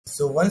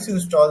So once you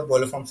install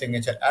BoloForms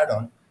Signature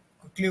add-on,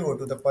 quickly go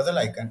to the puzzle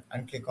icon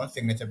and click on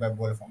Signature by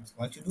BoloForms.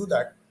 Once you do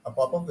that, a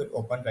pop-up will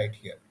open right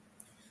here.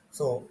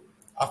 So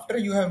after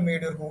you have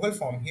made your Google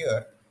form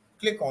here,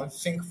 click on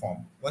Sync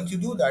Form. Once you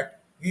do that,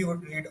 we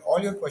would read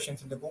all your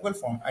questions in the Google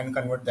form and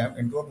convert them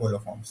into a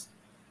BoloForms.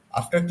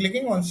 After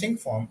clicking on Sync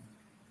Form,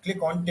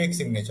 click on Take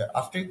Signature.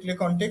 After you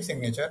click on Take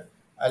Signature,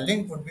 a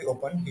link would be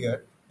open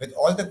here with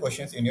all the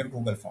questions in your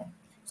Google form.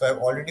 So I've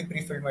already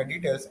pre-filled my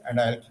details and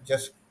I'll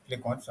just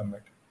click on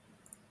Submit.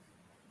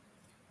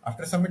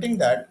 After submitting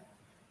that,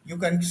 you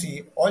can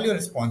see all your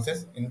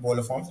responses in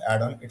BoloForms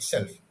add-on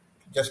itself.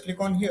 Just click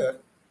on here,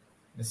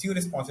 the See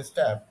Responses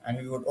tab, and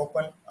we would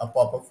open a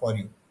pop-up for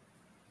you.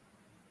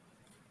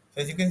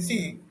 So as you can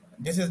see,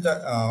 this is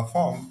the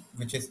form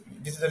this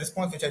is the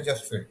response which I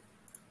just filled.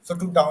 So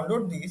to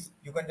download these,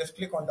 you can just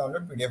click on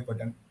Download PDF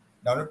button,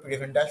 download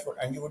PDF in dashboard,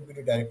 and you would be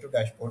redirected to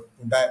dashboard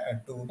to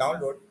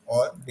download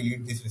or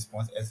delete this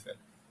response as well.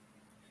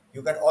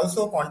 You can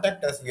also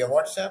contact us via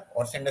WhatsApp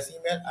or send us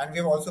email, and we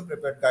have also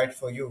prepared guides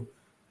for you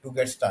to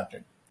get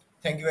started.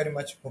 Thank you very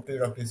much. Hope to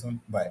talk to you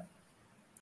soon. Bye.